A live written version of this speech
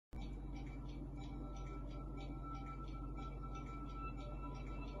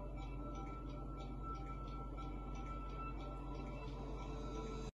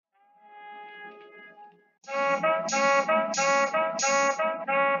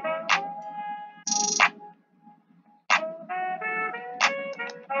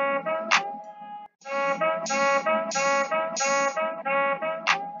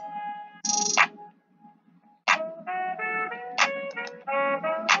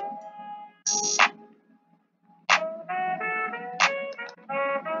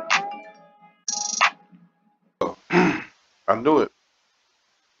I knew it.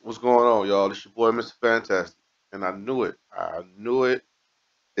 What's going on, y'all? This your boy, Mr. Fantastic. And I knew it. I knew it.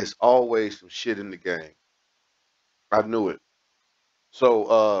 It's always some shit in the game. I knew it.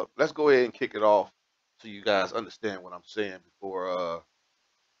 So let's go ahead and kick it off so you guys understand what I'm saying before I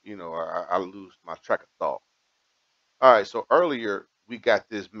lose my track of thought. All right, so earlier we got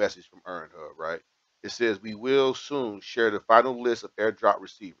this message from EarnHub, right? It says we will soon share the final list of airdrop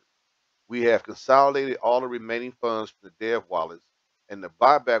receivers. We have consolidated all the remaining funds from the dev wallets and the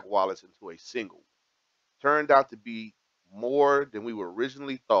buyback wallets into a single. Turned out to be more than we were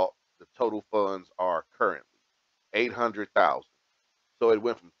originally thought. The total funds are currently 800,000. So it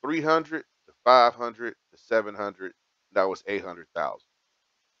went from 300 to 500 to 700. Now it's 800,000.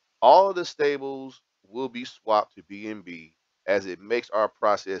 All of the stables will be swapped to BNB as it makes our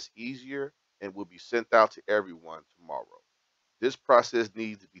process easier and will be sent out to everyone tomorrow. This process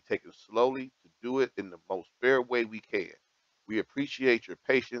needs to be taken slowly to do it in the most fair way we can. We appreciate your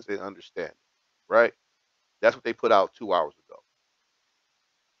patience and understanding, right? That's what they put out 2 hours ago.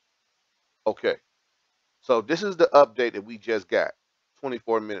 Okay, so this is the update that we just got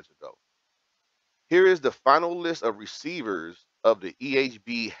 24 minutes ago. Here is the final list of receivers of the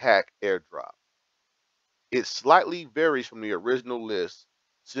EHB hack airdrop. It slightly varies from the original list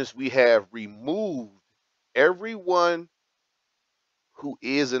since we have removed everyone who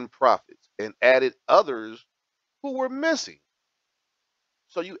is in profits and added others who were missing.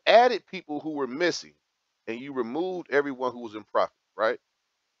 So you added people who were missing and you removed everyone who was in profit, right?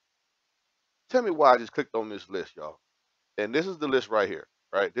 Tell me why I just clicked on this list, y'all. And this is the list right here,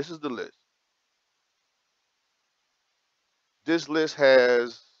 right? This is the list. This list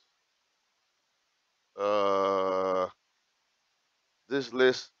has uh this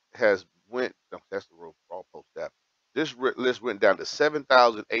list has went no, that's the wrong post app. This list went down to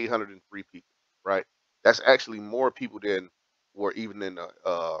 7,803 people, right? That's actually more people than were even in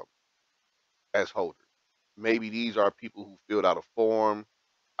the as holders. Maybe these are people who filled out a form.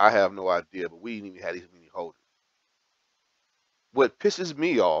 I have no idea, but we didn't even have these many holders. What pisses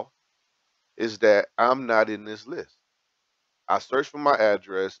me off is that I'm not in this list. I searched for my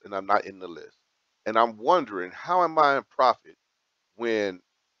address and I'm not in the list. And I'm wondering, how am I in profit when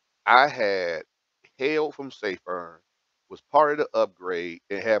I had hail from SafeEarn, was part of the upgrade,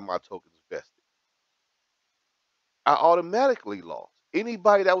 and had my tokens vested? I automatically lost.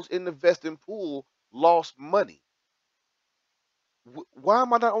 Anybody that was in the vesting pool lost money. Why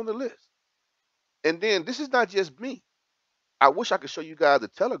am I not on the list? And then this is not just me. I wish I could show you guys the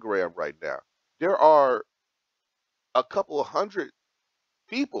Telegram right now. There are a couple of hundred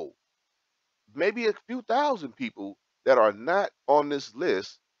people, maybe a few thousand people that are not on this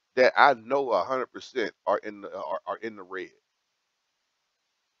list that I know 100% are in the red.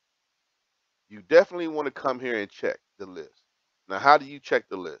 You definitely want to come here and check the list. Now, how do you check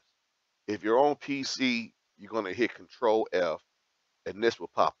the list? If you're on PC, you're going to hit Control F, and this will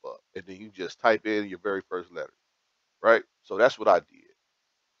pop up, and then you just type in your very first letter, right? So that's what I did.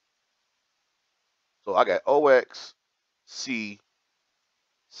 So I got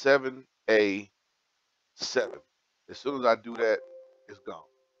OXC7A7. As soon as I do that, it's gone.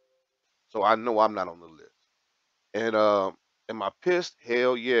 So I know I'm not on the list. And am I pissed?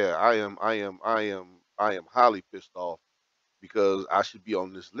 Hell yeah, I am highly pissed off because I should be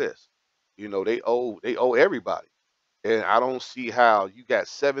on this list. You know, they owe everybody. And I don't see how you got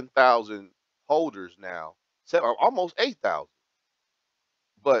 7,000 holders now, almost 8,000.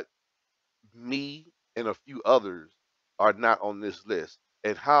 But me and a few others are not on this list.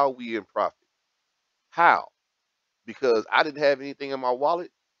 And how are we in profit? How? Because I didn't have anything in my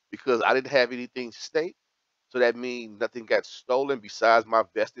wallet, because I didn't have anything staked. So that means nothing got stolen besides my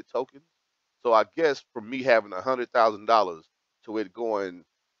vested tokens. So I guess for me having $100,000 to it going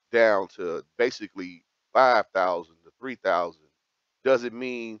down to basically 5,000 to 3,000, does it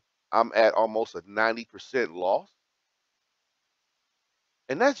mean I'm at almost a 90% loss?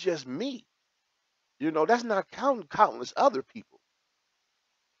 And that's just me. That's not counting countless other people.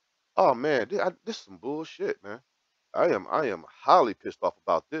 Oh man, this is some bullshit, man. I am highly pissed off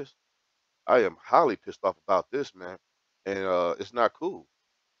about this. I am highly pissed off about this, man. And it's not cool.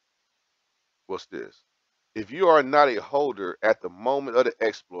 What's this? If you are not a holder at the moment of the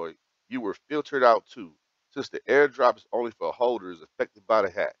exploit, you were filtered out too, since the airdrop is only for holders affected by the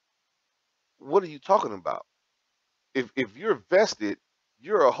hack. What are you talking about? If you're vested,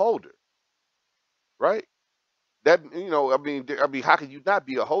 you're a holder, right? That I mean, how can you not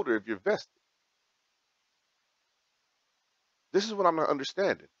be a holder if you're vested? This is what I'm not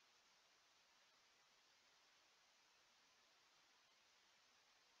understanding.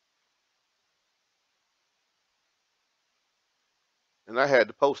 I had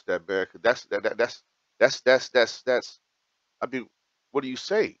to post that, man, because that's. I mean, what do you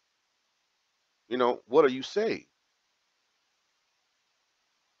say? What do you say?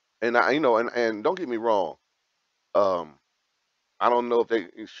 And and don't get me wrong. Um, I don't know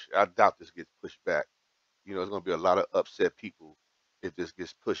if I doubt this gets pushed back. There's gonna be a lot of upset people if this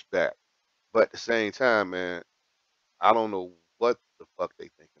gets pushed back. But at the same time, man, I don't know what the fuck they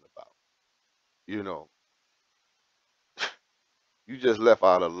thinking about. You know, you just left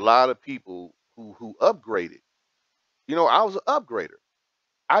out a lot of people who upgraded. I was an upgrader.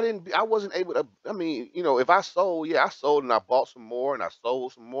 I wasn't able to. I mean, if I sold, yeah, I sold and I bought some more and I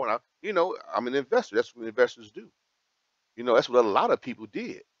sold some more. And I'm an investor. That's what investors do. That's what a lot of people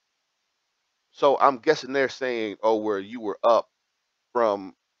did. So I'm guessing they're saying, oh, where you were up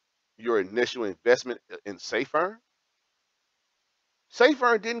from your initial investment in SafeEarn.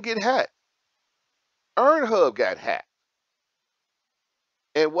 SafeEarn didn't get hacked. EarnHub got hacked.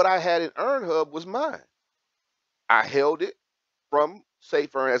 And what I had in EarnHub was mine. I held it from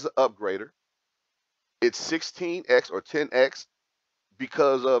SafeEarn as an upgrader. It's 16x or 10x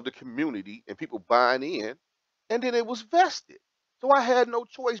because of the community and people buying in. And then it was vested. So I had no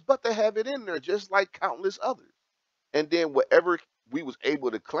choice but to have it in there, just like countless others. And then whatever we was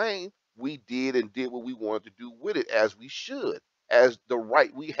able to claim, we did and did what we wanted to do with it, as we should, as the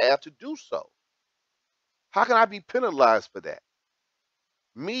right we have to do so. How can I be penalized for that?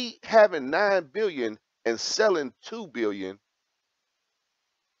 Me having 9 billion and selling 2 billion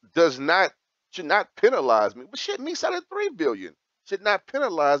does not should not penalize me. But shit, me selling 3 billion should not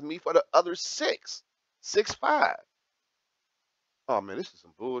penalize me for the other 6.5. Oh man, this is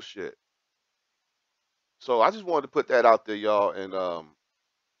some bullshit. So I just wanted to put that out there, y'all, and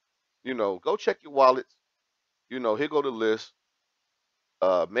go check your wallets. Here go the list.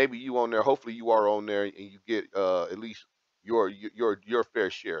 Maybe you on there. Hopefully you are on there and you get at least your fair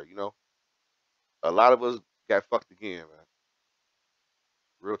share. A lot of us got fucked again, man.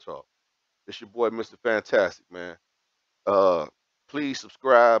 Real talk. It's your boy, Mr. Fantastic, man. Uh, please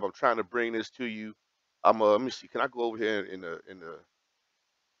subscribe. I'm trying to bring this to you. Let me see. Can I go over here in the?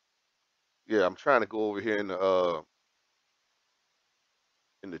 Yeah, I'm trying to go over here in the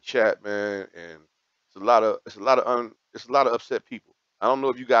chat, man. And it's a lot of upset people. I don't know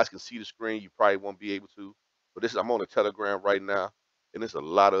if you guys can see the screen. You probably won't be able to, but I'm on a Telegram right now, and there's a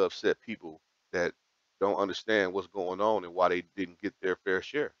lot of upset people that don't understand what's going on and why they didn't get their fair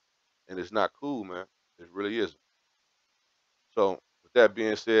share, and it's not cool, man. It really isn't. So with that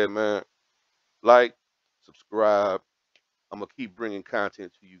being said, man, like, subscribe. I'm gonna keep bringing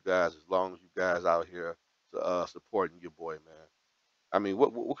content to you guys as long as you guys out here supporting your boy, man. I mean,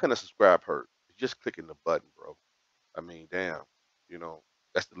 what kind of subscribe hurt? It's just clicking the button, bro. I mean, damn, you know,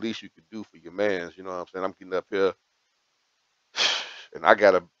 that's the least you could do for your mans. You know what I'm saying? I'm getting up here and I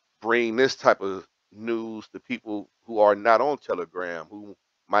gotta bring this type of news to people who are not on Telegram, who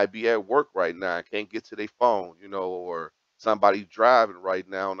might be at work right now and can't get to their phone, or somebody driving right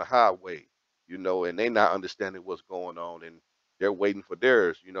now on the highway, and they not understanding what's going on and they're waiting for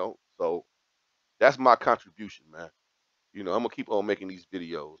theirs. So that's my contribution, man. I'm gonna keep on making these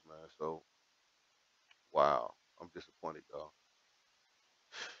videos, man. So wow, I'm disappointed, y'all.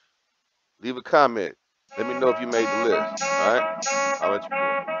 Leave a comment. Let me know if you made the list. All right, I'll let you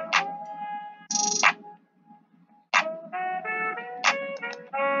go.